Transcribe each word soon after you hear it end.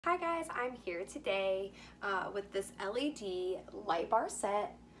Hi guys, I'm here today with this LED light bar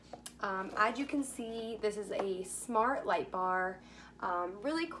set. As you can see, this is a smart light bar.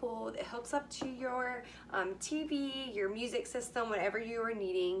 Really cool. It hooks up to your TV, your music system, whatever you are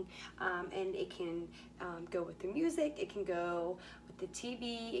needing, and it can go with the music, it can go with the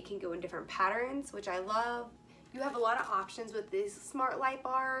TV, it can go in different patterns, which I love. You have a lot of options with these smart light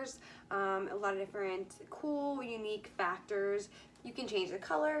bars, a lot of different cool, unique factors. You can change the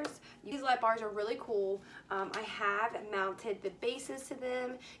colors. These light bars are really cool. I have mounted the bases to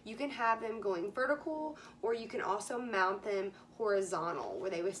them. You can have them going vertical, or you can also mount them horizontal,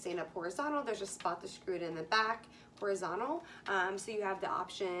 where they would stand up horizontal. There's a spot to screw it in the back, horizontal. So you have the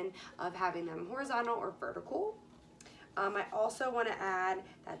option of having them horizontal or vertical. I also want to add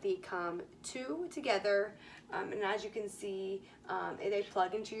that they come two together, and as you can see, they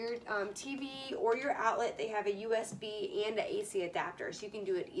plug into your TV or your outlet. They have a USB and an AC adapter, so you can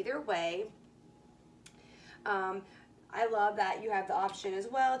do it either way. I love that you have the option as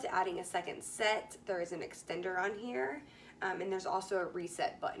well to adding a second set. There is an extender on here, and there's also a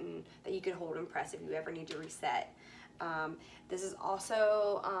reset button that you can hold and press if you ever need to reset. This is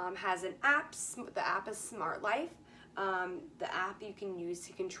also has an app. The app is Smart Life. The app you can use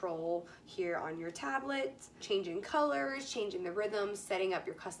to control here on your tablet, changing colors, changing the rhythm, setting up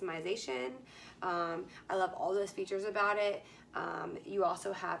your customization. I love all those features about it. You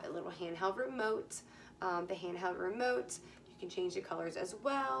also have a little handheld remote. The handheld remote, you can change the colors as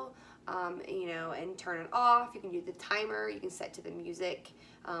well, you know, and turn it off. You can do the timer, you can set to the music.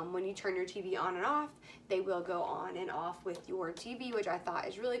 When you turn your TV on and off, they will go on and off with your TV, which I thought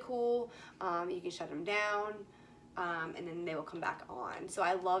is really cool. You can shut them down. And then they will come back on. So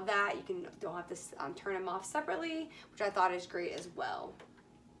I love that. You don't have to turn them off separately, which I thought is great as well.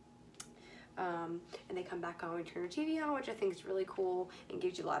 And they come back on when you turn your TV on, which I think is really cool and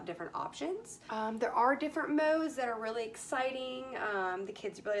gives you a lot of different options. There are different modes that are really exciting. The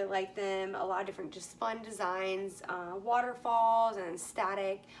kids really like them. A lot of different just fun designs, waterfalls and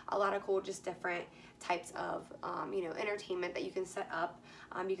static, a lot of cool just different types of you know, entertainment that you can set up.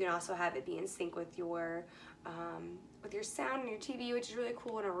 You can also have it be in sync with your sound and your TV, which is really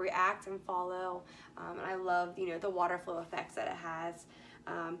cool, and it'll react and follow. And I love, you know, the water flow effects that it has.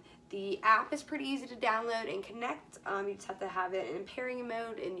 The app is pretty easy to download and connect. You just have to have it in pairing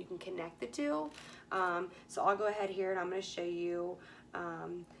mode, and you can connect the two. So I'll go ahead here and I'm going to show you,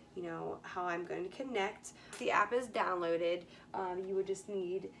 you know, how I'm going to connect. The app is downloaded. You would just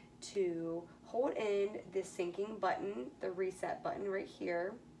need to hold in this syncing button, the reset button right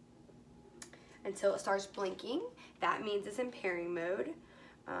here, until it starts blinking. That means it's in pairing mode.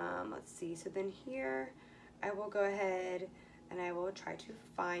 Let's see, so then here I will go ahead and I will try to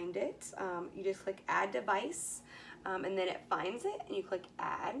find it. You just click add device, and then it finds it and you click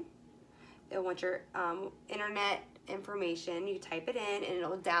add. It'll want your internet information, you type it in and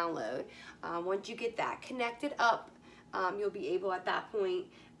it'll download. Once you get that connected up, you'll be able at that point,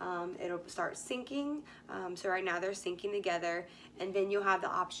 it'll start syncing. So right now they're syncing together, and then you'll have the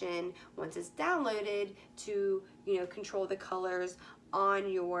option once it's downloaded to, you know, control the colors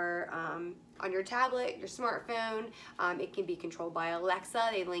on your tablet, your smartphone. It can be controlled by Alexa.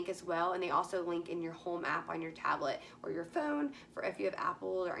 They link as well, and they also link in your home app on your tablet or your phone. For if you have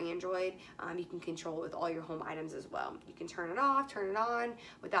Apple or Android, you can control it with all your home items as well. You can turn it off, turn it on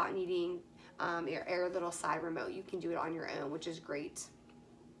without needing your little side remote. You can do it on your own, which is great.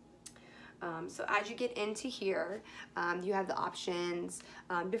 So as you get into here, you have the options,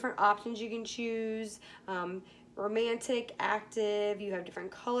 different options you can choose, romantic, active, you have different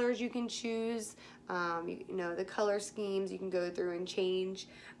colors you can choose, you know, the color schemes you can go through and change.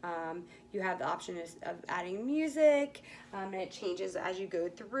 You have the option of adding music, and it changes as you go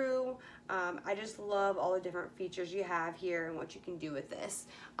through. I just love all the different features you have here and what you can do with this.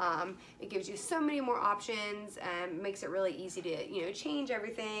 It gives you so many more options and makes it really easy to, you know, change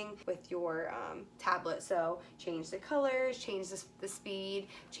everything with your tablet. So change the colors, change the speed,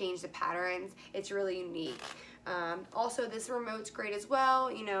 change the patterns. It's really unique. Also, this remote's great as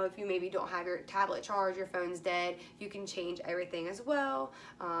well. You know, if you maybe don't have your tablet charged, your phone's dead, you can change everything as well.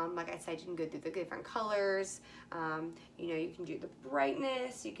 Like I said, you can go through the different colors. You know, you can do the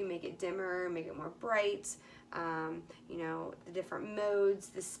brightness, you can make it dimmer, make it more bright. You know, the different modes,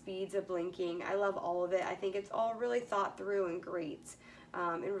 the speeds of blinking. I love all of it. I think it's all really thought through and great.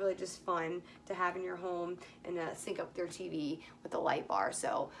 And really just fun to have in your home and sync up with your TV with the light bar.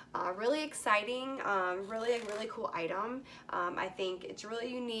 So really exciting, really a really cool item. I think it's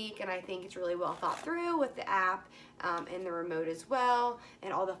really unique, and I think it's really well thought through with the app. and the remote as well,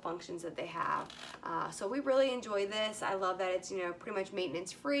 and all the functions that they have. So we really enjoy this. I love that it's, you know, pretty much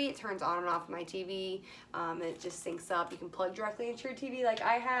maintenance free. It turns on and off my TV. It just syncs up. You can plug directly into your TV like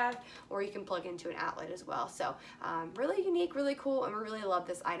I have, or you can plug into an outlet as well. So really unique, really cool, and we really love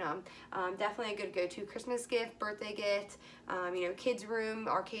this item. Definitely a good go-to Christmas gift, birthday gift, you know, kids room,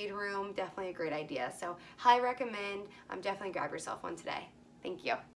 arcade room, definitely a great idea. So highly recommend. Definitely grab yourself one today. Thank you.